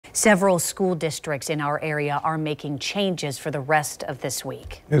Several school districts in our area are making changes for the rest of this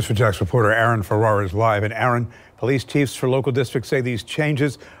week. News4JAX reporter Aaron Ferrara is live. And Aaron, police chiefs for local districts say these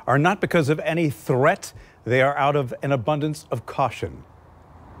changes are not because of any threat. They are out of an abundance of caution.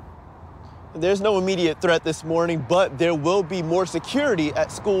 There's no immediate threat this morning, but there will be more security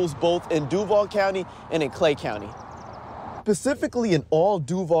at schools both in Duval County and in Clay County. Specifically in all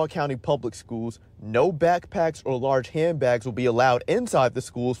Duval County public schools, no backpacks or large handbags will be allowed inside the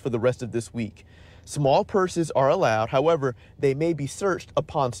schools for the rest of this week. Small purses are allowed, however, they may be searched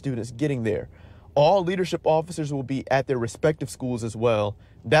upon students getting there. All leadership officers will be at their respective schools as well.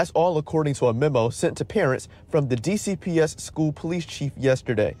 That's all according to a memo sent to parents from the DCPS school police chief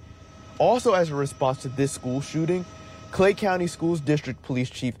yesterday. Also, as a response to this school shooting, Clay County Schools District Police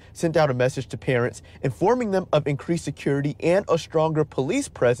Chief sent out a message to parents informing them of increased security and a stronger police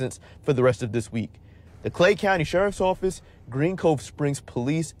presence for the rest of this week. The Clay County Sheriff's Office, Green Cove Springs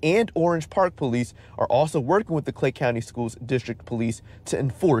Police, and Orange Park Police are also working with the Clay County Schools District Police to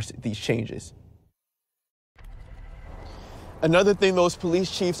enforce these changes. Another thing those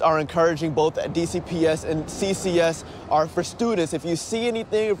police chiefs are encouraging both at DCPS and CCS are for students. If you see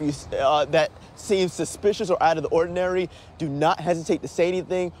anything that seems suspicious or out of the ordinary, do not hesitate to say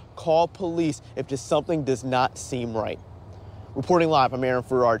anything. Call police if just something does not seem right. Reporting live, I'm Aaron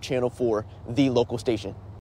Ferrara, Channel 4, the local station.